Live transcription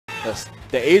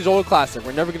The age-old classic.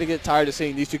 We're never going to get tired of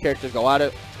seeing these two characters go at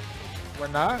it. We're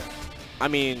not? I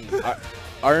mean,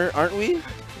 aren't we?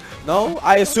 No?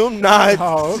 I assume not.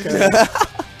 Oh, okay.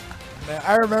 Man,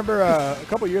 I remember a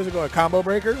couple years ago at Combo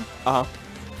Breaker. Uh-huh.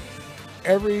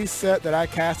 Every set that I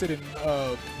casted in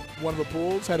one of the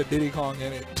pools had a Diddy Kong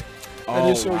in it. Oh, and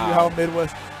just show you how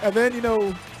Midwest. And then, you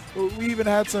know, we even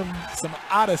had some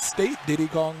out-of-state Diddy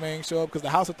Kong man show up because the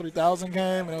House of 3000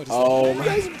 came. And it was just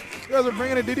like, you guys are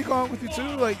bringing a Diddy Kong with you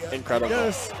too? Like, incredible.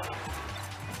 Yes.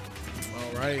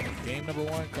 All right, game number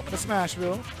 1 coming to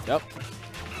Smashville. Yep.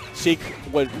 Sheik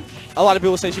would, a lot of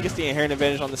people say she gets the inherent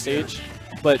advantage on the stage.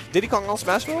 But Diddy Kong on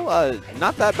Smashville,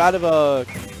 not that bad of a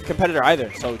competitor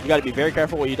either. So you got to be very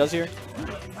careful what he does here.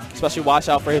 Especially watch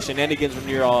out for his shenanigans when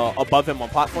you're above him on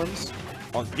platforms.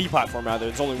 On the platform, rather.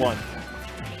 There's only one.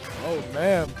 Oh,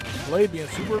 man. Blade being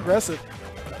super aggressive.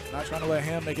 Not trying to let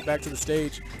him make it back to the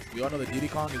stage. We all know that Diddy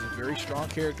Kong is a very strong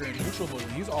character in neutral mode.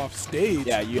 When he's off stage,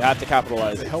 yeah, you have to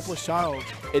capitalize. He's a helpless child.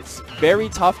 It's very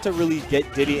tough to really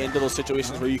get Diddy into those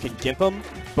situations where you can gimp him.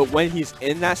 But when he's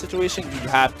in that situation, you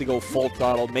have to go full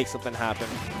throttle, make something happen.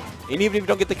 And even if you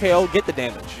don't get the KO, get the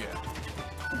damage.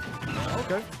 Yeah.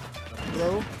 Okay.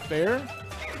 Throw. Fair.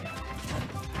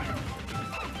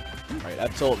 All right,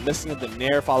 up tilt, missing the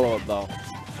nair follow-up, though.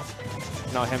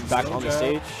 Now him back on the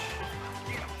stage.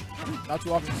 Not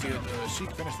too often to see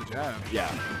Sheik finish the jab. Yeah.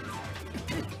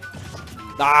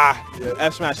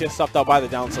 F smash gets stuffed out by the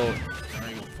down tilt.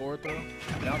 Forward throw.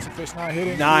 Bouncing fish not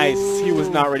hitting. Nice. Ooh. He was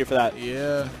not ready for that.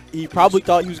 Yeah. He probably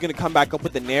thought he was going to come back up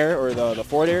with the nair or the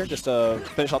forward air just to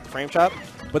finish off the frame trap.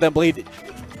 But then Blade,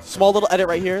 small little edit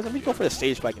right here. Let me go for the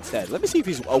stage spike instead. Let me see if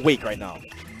he's awake right now.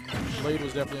 Blade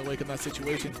was definitely awake in that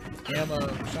situation. Him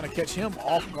trying to catch him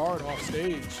off guard, off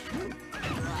stage.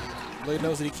 Blade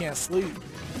knows that he can't sleep.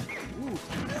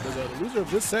 Because the loser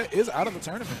of this set is out of the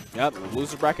tournament. Yep, the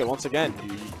loser bracket once again.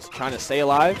 He's trying to stay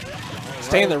alive,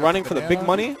 stay in the running for the big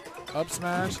money. Up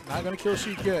smash, not going to kill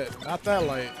Sheik yet. Not that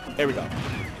light. There we go.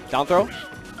 Down throw.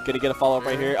 Gonna get a follow-up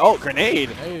right here. Oh, grenade.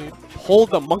 Hold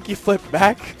the monkey flip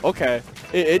back. Okay,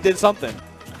 it did something.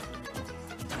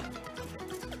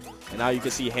 And now you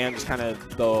can see Ham just kind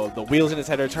of, the wheels in his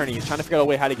head are turning. He's trying to figure out a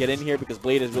way how to get in here because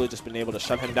Blade has really just been able to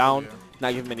shove him down,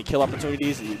 not give him any kill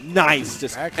opportunities. Nice,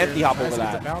 just empty hop over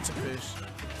that. Bouncing fish.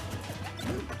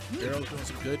 Daryl's doing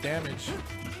some good damage.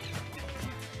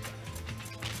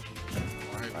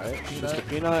 All right, Mr.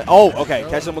 Peanut. Oh, okay,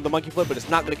 catch him with the monkey flip, but it's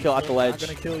not going to kill at the ledge. Not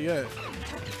going to kill yet.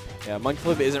 Yeah, monkey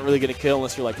flip isn't really going to kill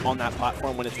unless you're like on that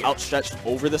platform when it's outstretched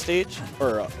over the stage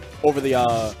or over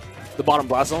the bottom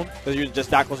blast zone, because you're just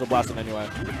that close to blast zone anyway.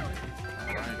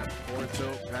 Alright, forward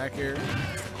tilt, back air,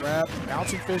 grab,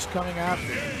 bouncing fish coming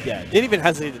after. Yeah, didn't even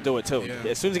hesitate to do it too. Yeah.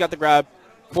 As soon as he got the grab,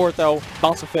 forward throw,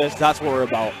 bouncing fish, that's what we're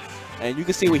about. And you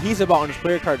can see what he's about on his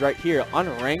player card right here,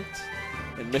 unranked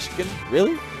in Michigan.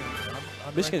 Really?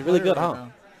 Michigan's really good, huh?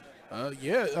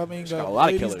 Yeah, I mean, a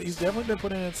lot of killers. He's definitely been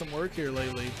putting in some work here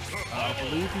lately. I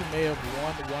believe he may have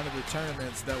won one of the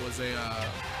tournaments that was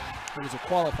a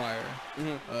qualifier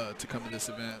to come to this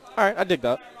event. All right, I dig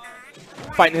that.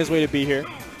 Fighting his way to be here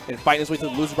and fighting his way to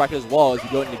the loser bracket as well as we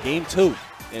go into game 2.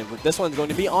 And this one's going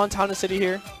to be on Town and City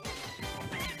here.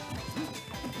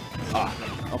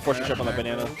 Unfortunate trip on that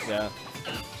banana. Yeah.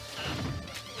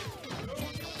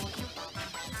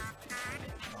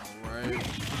 All right.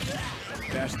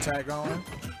 Dash attack going.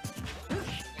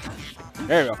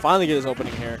 There we go. Finally get his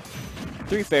opening here.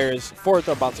 3 fairs, 4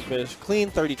 throw bouncing fish, clean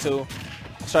 32.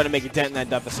 Starting to make a dent in that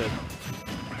deficit.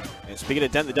 And speaking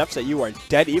of dent in the deficit, you are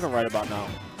dead even right about now.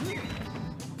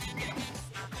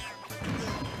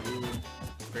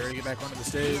 Barry get back onto the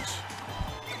stage.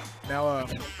 Now,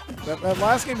 that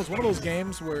last game was one of those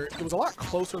games where it was a lot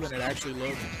closer than it actually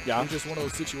looked. Yeah. It was just one of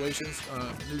those situations,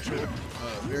 neutral,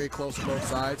 very close to both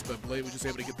sides, but Blade was just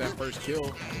able to get that first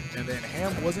kill. And then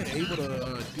Ham wasn't able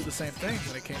to do the same thing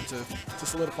when it came to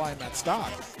solidifying that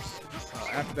stock.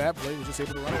 After that, Blade was just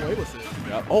able to run away with it.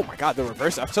 Yep. Oh my god, the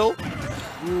reverse F tilt.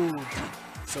 Ooh.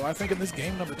 So I think in this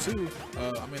game number 2,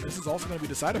 I mean, this is also going to be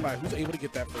decided by who's able to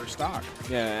get that first stock.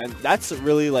 Yeah, and that's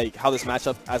really like how this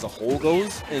matchup as a whole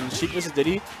goes in Sheik vs.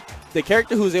 Diddy. The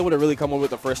character who's able to really come over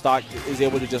with the first stock is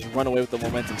able to just run away with the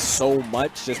momentum so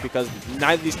much just because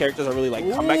neither of these characters are really like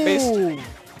comeback based.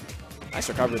 Nice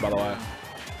recovery, by the way.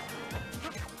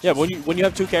 Yeah, when you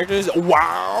have 2 characters,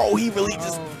 wow, he really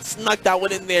just snuck that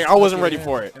one in there. I wasn't ready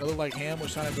for it. It looked like Ham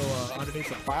was trying to go underneath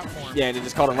the platform. Yeah, and it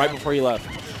just caught him right before he left.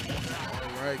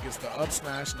 All right, gets the up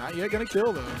smash. Not yet going to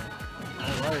kill, though.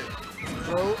 All right.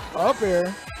 Throw up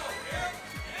air.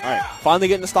 All right, finally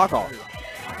getting the stock off.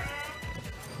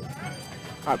 All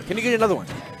right, but can you get another one?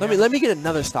 Let me get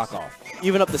another stock off.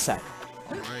 Even up the set.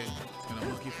 All right, it's gonna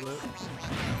monkey flip.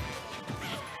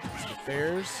 It's the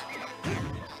fairs.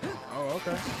 Oh,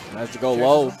 okay. Has to go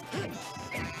low,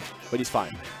 but he's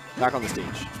fine. Back on the stage.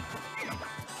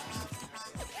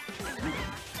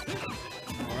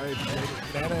 All right,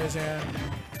 banana in his hand.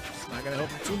 It's not gonna help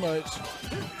him too much.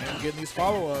 And getting these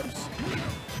follow-ups.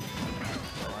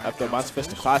 After bounce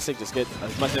fist to classic, just get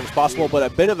as much as possible, but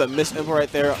a bit of a misinfo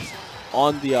right there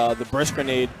on the burst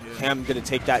grenade. Yeah. Ham didn't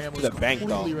take that Ham to the bank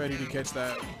though. Completely ready to catch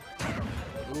that.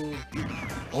 Ooh.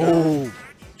 Oh.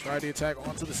 Tried the attack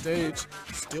onto the stage.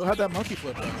 Still had that monkey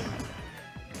flip though.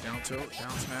 Down tilt,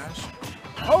 down smash.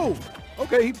 Oh,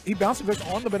 okay. He bounced the fish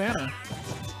on the banana.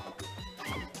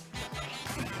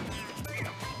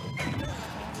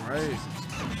 All right.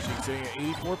 She's sitting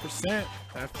at 84%.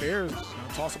 That fair is gonna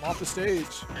toss him off the stage.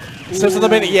 Since the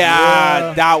minute,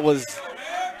 yeah, that was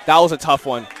a tough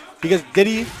one because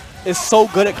Diddy is so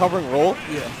good at covering roll.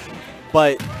 Yeah.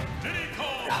 But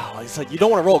it's like you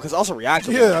don't want to roll because also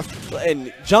reaction. Yeah.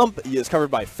 And jump is covered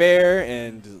by fair,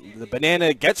 and the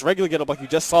banana gets regular get up like you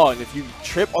just saw. And if you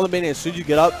trip on the banana as soon as you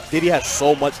get up, Diddy has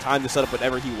so much time to set up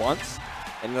whatever he wants.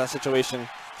 And in that situation, you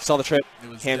saw the trip.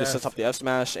 Ham just sets up the F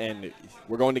smash, and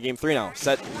we're going to game 3 now.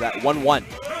 Set is at 1-1.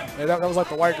 Yeah, that was like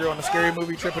the white girl in the scary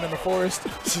movie tripping in the forest.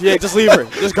 Yeah, just leave her.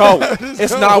 Just go.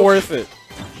 It's not worth it.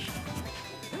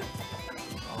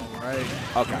 All right.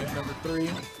 Okay. Game number 3.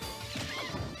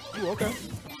 Ooh, okay.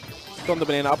 Throwing the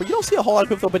banana up, but you don't see a whole lot of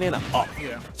people throw banana up.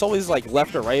 Yeah. It's always like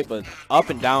left or right, but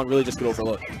up and down really just get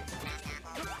overlooked.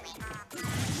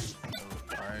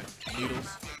 All right.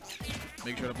 Needles.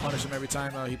 Make sure to punish him every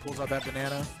time he pulls out that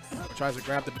banana or tries to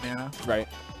grab the banana. Right.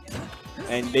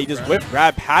 And they just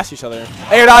grab past each other.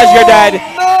 Air dodge, you're dead.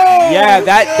 No! Yeah,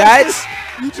 that's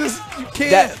you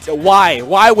can't. Why?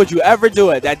 Why would you ever do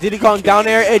it? That Diddy Kong down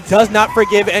air, it does not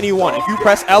forgive anyone. If you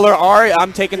press L or R,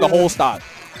 I'm taking the whole stock.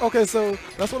 Okay, so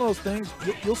that's one of those things.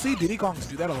 You'll see Diddy Kongs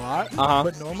do that a lot,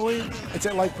 but normally it's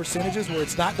at like percentages where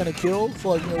it's not going to kill. So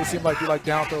like, it seems like you like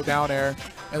down throw down air,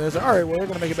 and there's like, all right, well, they're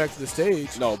going to make it back to the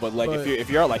stage. No, but like if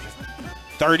you're at like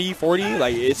 30, 40,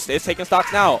 like it's taking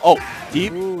stocks now. Oh,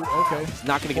 deep. Ooh, okay. It's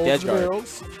not going to get the edge guard.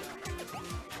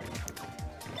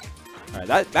 All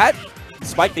right, that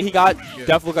spike that he got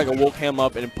definitely looked like it woke him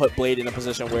up and put Blade in a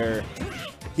position where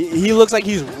he looks like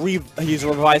he's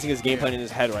revising his game plan in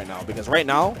his head right now, because right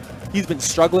now he's been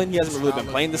struggling. He hasn't really been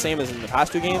playing the same as in the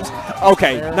past 2 games.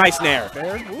 Okay, nice nair. All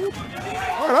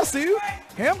right, I see you.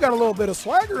 Ham got a little bit of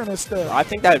swagger in his stuff. I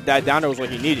think that down air was what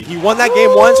he needed. He won that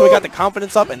game 1, so he got the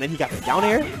confidence up, and then he got the down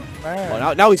air. Man.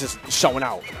 Well, now he's just showing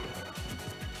out.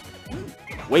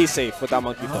 Way safe with that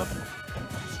monkey flip.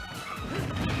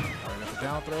 All right,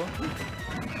 down throw.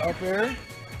 Up air.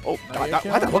 Oh, God,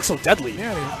 that looks so deadly.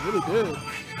 Yeah, it really did.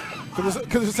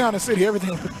 Because it's Sound of City,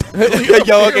 everything.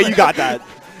 Yo, okay, you got that.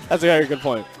 That's a very good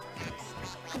point.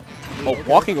 Oh,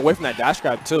 walking away from that dash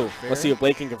grab, too. Fair. Let's see if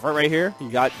Blade can convert right here. You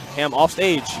got Ham off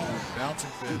stage. Bouncing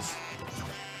fist.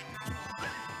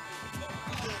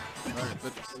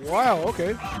 Wow,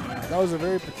 okay. That was a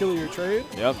very peculiar trade.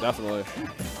 Yep, definitely.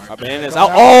 Our banana's out.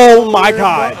 Oh, my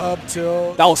God. Up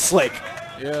till. That was slick.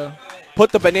 Yeah.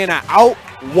 Put the banana out,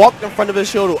 walked in front of his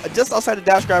shield just outside the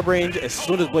dash grab range. As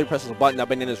soon as Blade presses the button, that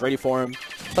banana is ready for him.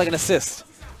 It's like an assist.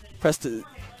 Press the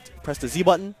Z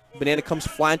button. Banana comes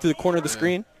flying through the corner of the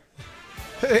screen.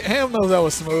 Ham knows that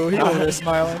was smooth. He was there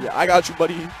smiling. Yeah, I got you,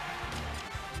 buddy.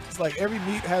 It's like every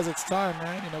meat has its time,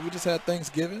 man. You know, we just had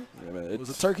Thanksgiving. Yeah, man, it was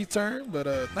a turkey turn, but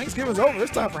Thanksgiving's over.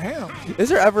 It's time for ham. Is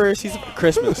there ever a season for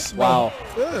Christmas? Wow.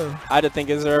 Yeah. I had to think,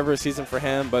 is there ever a season for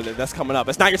him? But that's coming up.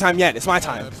 It's not your time yet. It's my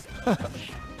time. All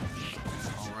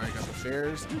right, got the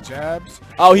fairs, the jabs.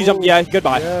 Oh, he jumped. Yeah,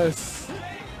 goodbye. Yes.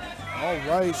 All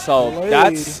right. So Blade.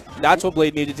 that's what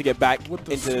Blade needed to get back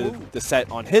into the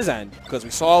set on his end, because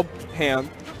we saw Ham.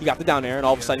 He got the down air, and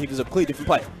all of a sudden he was a completely different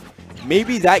play.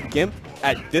 Maybe that gimp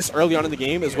at this early on in the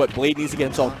game is what Blade needs to get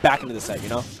himself back into the set, you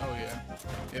know? Oh, yeah.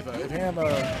 If Ham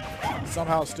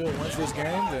somehow still wins this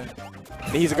game, then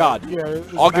he's a god. Yeah,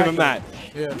 I'll give him that.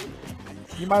 Yeah.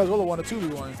 He might as well have won a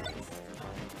 2v1.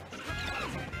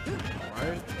 All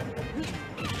right.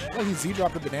 Like he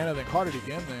Z-dropped the banana, then caught it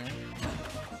again there.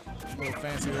 A little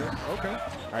fancy there. Okay.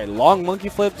 All right, long monkey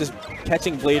flip, just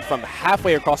catching Blade from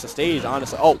halfway across the stage,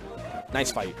 honestly. Oh,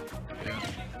 nice fight. Yeah.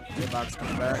 Hitbox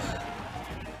coming back.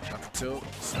 Got the tilt,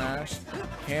 smash.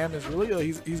 Ham is really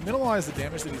he's minimalized the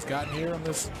damage that he's gotten here on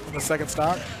the second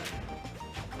stock.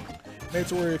 Made it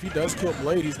to where if he does kill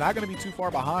Blade, he's not going to be too far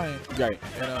behind. Right.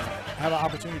 And have an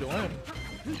opportunity to win.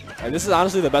 And this is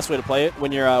honestly the best way to play it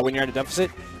when you're at a deficit.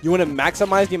 You want to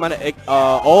maximize the amount of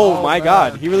oh my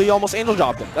God, he really almost angel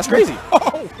dropped him. That's crazy.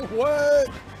 Oh, what?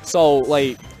 So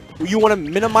like You want to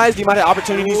minimize the amount of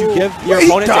opportunities you give your He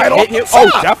opponent died to off hit the him. Oh,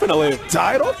 top. definitely.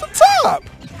 Died off the top.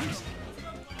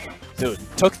 Dude,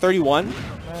 took 31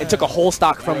 and took a whole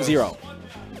stock from 0.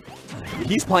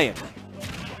 He's playing.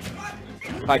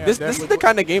 Like, this is the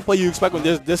kind of gameplay you expect when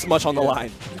there's this much on the line.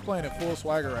 He's playing at full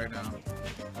swagger right now.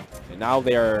 And now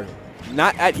they're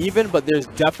not at even, but there's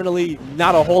definitely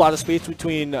not a whole lot of space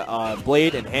between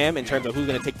Blade and Ham in terms of who's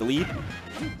going to take the lead. All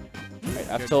right,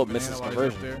 F tilt misses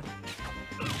conversion.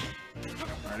 All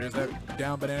right, there's that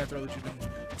down banana throw that you've been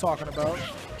talking about.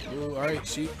 Ooh, all right,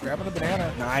 Sheik grabbing the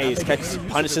banana. Nice.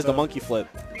 Punishes the monkey flip.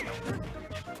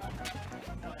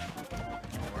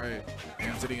 All right,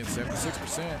 Ham sitting at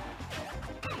 76%.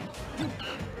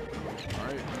 All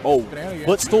right. Oh,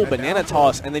 footstool, banana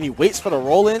toss, and then he waits for the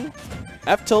roll in.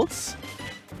 F tilts.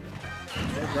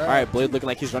 All right, Blade looking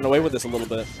like he's running away with this a little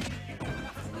bit.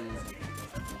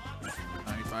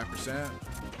 95%.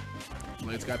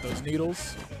 Blade's got those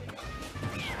needles.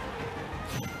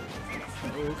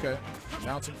 Oh, okay.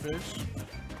 Bouncing fish.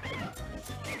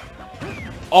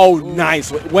 Oh,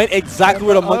 nice. Went exactly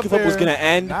where the monkey flip was going to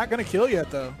end. Not going to kill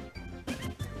yet, though.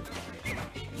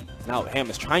 Now Ham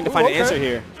is trying to find an answer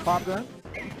here. Pop gun.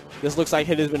 This looks like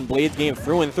it has been Blade's game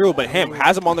through and through, but Ham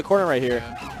has him on the corner right here.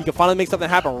 He can finally make something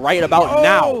happen right about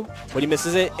now. But he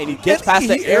misses it, and he gets past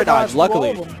the air dodge,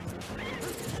 luckily.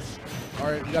 All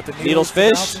right, we got the Needles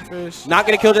fish. Not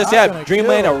going to kill just yet.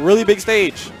 Dreamland, a really big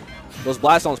stage. Those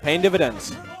blast zones paying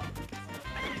dividends.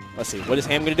 Let's see. What is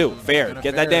Ham going to do? Fair.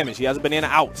 Get that damage. He has a banana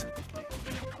out.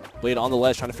 Blade on the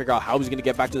ledge trying to figure out how he's going to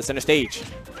get back to the center stage.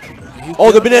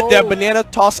 Oh, the banana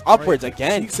toss upwards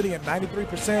again. He's sitting at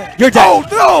 93%. You're dead. Oh,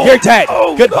 no. You're dead.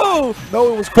 Oh, good.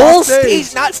 No, it was full stage.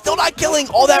 Still not killing.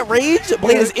 All that rage.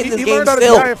 Blade is in this game learned how to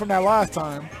still. die from that last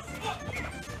time.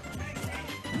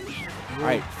 All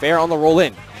right, fair on the roll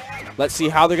in. Let's see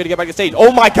how they're going to get back to stage.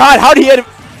 Oh, my God. How did he hit him?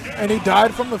 And he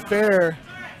died from the fair.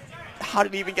 How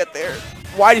did he even get there?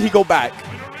 Why did he go back?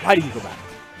 Why did he go back?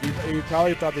 He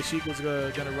probably thought that Sheik was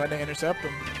going to run to intercept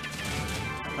him.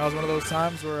 That was one of those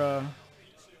times where,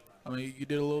 I mean, you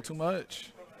did a little too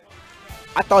much.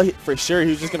 I thought for sure he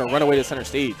was just going to run away to center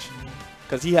stage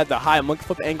because he had the high monkey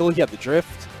flip angle. He had the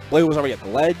drift. Blade was already at the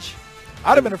ledge.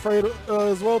 I'd have been afraid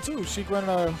as well, too. Sheik running,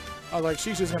 I was like,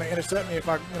 Sheik's just going to intercept me if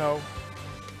I, don't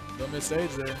miss stage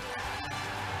there.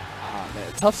 Ah,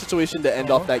 man, tough situation to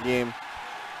end off that game.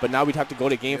 But now we'd have to go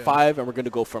to game 5, and we're going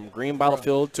to go from green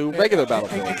battlefield to regular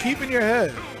battlefield. And keep in your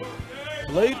head,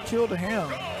 Blade killed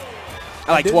Ham.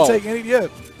 I like 12. Didn't take any,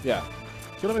 yeah.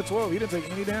 Killed him at 12. He didn't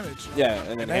take any damage. Yeah.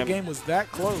 And that game was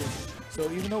that close. So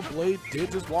even though Blade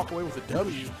did just walk away with a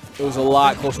W, it was a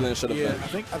lot closer than it should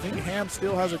have been. I think Ham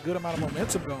still has a good amount of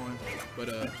momentum going. But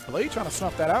Blade trying to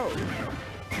snuff that out.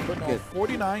 Putting on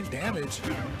 49 damage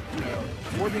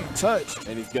before being touched.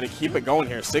 And he's going to keep it going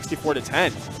here,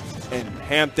 64-10. And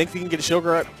Ham thinks he can get a shield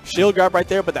grab right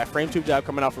there, but that frame tube jab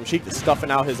coming out from Sheik is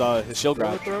stuffing out his shield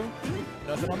grab.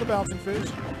 Nothing on the bouncing fish.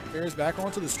 Fair's back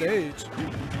onto the stage.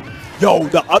 Yo,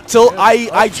 the up tilt,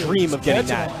 I dream of getting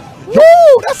that. Woo!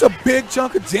 That's a big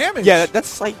chunk of damage. Yeah,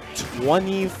 that's like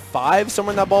 25,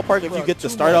 somewhere in that ballpark. If you get the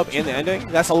startup and the ending,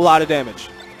 that's a lot of damage.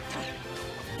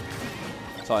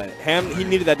 So Ham, he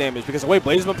needed that damage because the way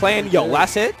Blade's been playing, yo,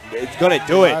 last hit, it's going to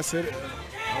do it. Last hit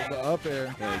of the up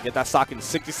air. Yeah, get that stock in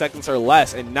 60 seconds or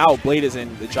less, and now Blade is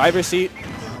in the driver's seat.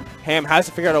 Ham has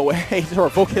to figure out a way to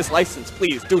revoke his license.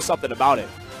 Please do something about it.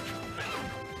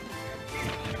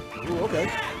 Ooh,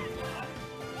 okay.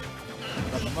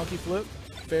 Got the monkey flip.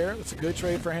 Fair. That's a good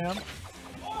trade for Ham.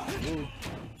 Ooh.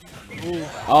 Ooh.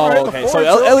 Oh, right, okay. So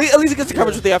at least he gets the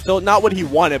coverage with the F tilt. Not what he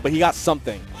wanted, but he got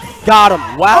something. Got him.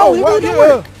 Wow. Oh, well,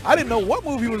 yeah. I didn't know what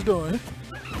move he was doing.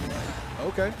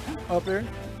 Okay. Up there.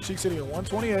 Sheik sitting at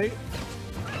 128.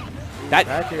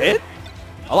 That hit?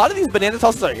 A lot of these banana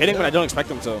tosses are hitting when I don't expect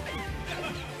them to. Ooh,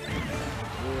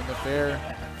 and the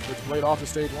fair gets Blade off the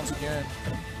stage once again.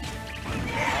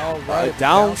 All right.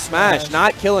 Down smash.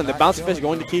 Not killing. The bouncing fish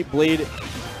going to keep Blade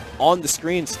on the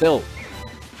screen still.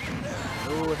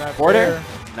 Ooh, and that Quarter?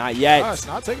 Not yet. It's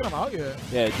not taking him out yet.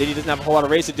 Yeah, Diddy doesn't have a whole lot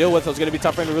of race to deal with, so it's going to be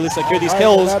tough for him to really secure these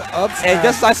kills. And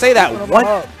just as I say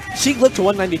that, Sheik lived to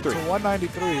 193. To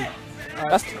 193.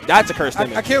 That's a cursed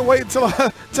image. I can't wait until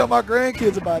I tell my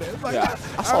grandkids about it. Like, yeah,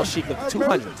 I saw Sheik live to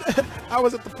 200. I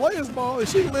was at the Players Ball, and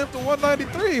she lived to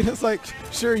 193. And it's like,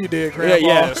 sure you did, Grandma.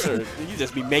 Yeah, sure. You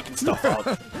just be making stuff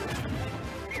up.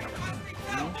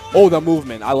 Oh, the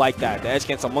movement. I like that. The edge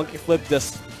cancel monkey flip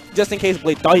just in case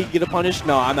Blade thought he'd get a punish.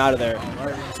 No, I'm out of there. All right,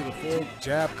 we're going to see the full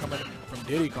jab coming from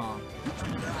Diddy Kong.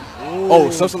 Oh,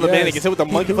 slips on the banana. Gets hit with the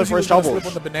monkey flip for his troubles. Slip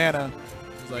on the banana.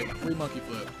 It's like free monkey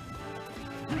flip.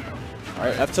 All All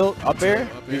right, F tilt, up air.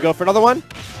 Up You air. go for another one?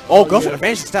 Oh, go yeah. for the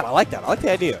vanish instead. I like that. I like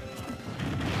the idea.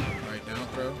 Right down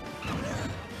throw.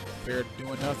 Fair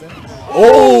doing nothing.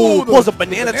 Oh, the pulls a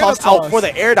banana toss out for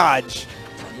the air dodge.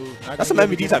 That's some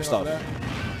MVD type stuff.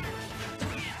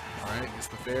 All right, it's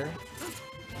the fair.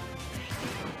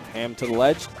 Ham to the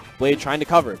ledge. Blade trying to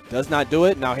cover. Does not do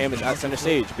it. Now Ham is at center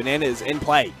stage. Banana is in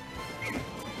play.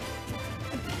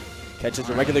 Catches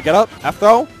a regular get up. F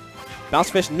throw. Bounce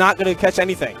fish not going to catch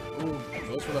anything. Ooh,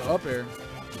 goes for the up air.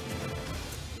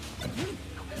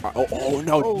 Oh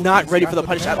no, Oh, not he's ready got for the the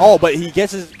punish at banana. all, but he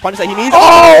gets his punish that he needs.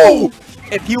 Oh!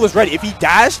 If he was ready, if he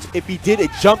dashed, if he did a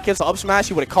jump against the up smash,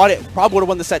 he would have caught it. Probably would have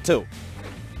won the set too.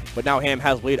 But now Ham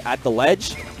has Blade at the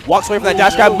ledge. Walks away from that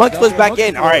dash grab. Monkey flips back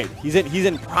in. All right, he's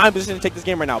in prime position to take this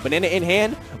game right now. Banana in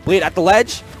hand. Blade at the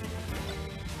ledge.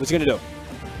 What's he gonna do?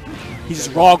 He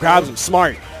just raw grabs him.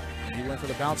 Smart. He went for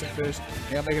the bouncing fish.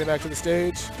 Ham making it back to the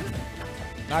stage.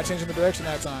 Not changing the direction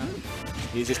that time.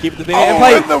 He's just keeping the banana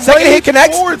in and the play. Second hit rage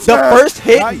connects. forward The smash. first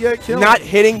hit Not yet killing. not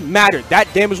hitting mattered.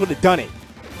 That damage would have done it.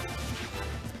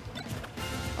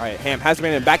 All right, Ham has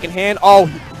banana back in hand. Oh,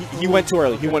 he went too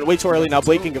early. He went way too early. Now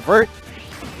Blade can convert.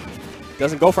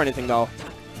 Doesn't go for anything though.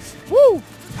 Woo!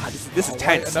 God, this is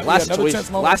tense. Another- Last another situation.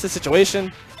 tense moment. Last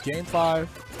situation. Game 5.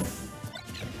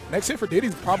 Next hit for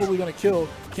Diddy's probably going to kill.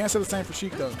 Can't say the same for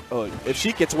Sheik though. Oh, if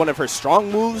she gets one of her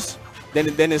strong moves, then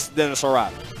it's a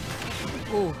wrap.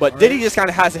 Ooh, But all Diddy right. just kind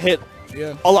of has to hit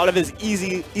Yeah. a lot of his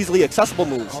easily accessible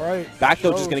moves. All right. Back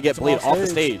throw just Show. gonna get It's him Blade off off the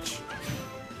stage. stage.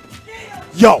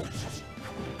 Yo! All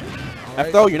F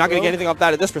right, throw, you're not gonna throw. get anything off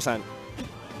that at this percent.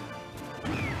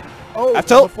 Oh, F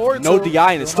tilt, before no tilt,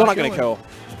 DI, and it's still not gonna killing. kill.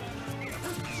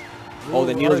 Oh,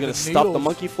 the Ooh, needle's all gonna right, stop the needles.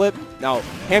 monkey flip. Now,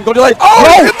 Ham go to ledge. Oh,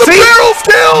 Yo, and the see? barrel's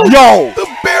killed! Yo! The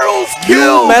barrel's You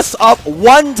killed! mess up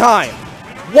one time,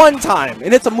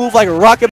 and it's a move like rocket.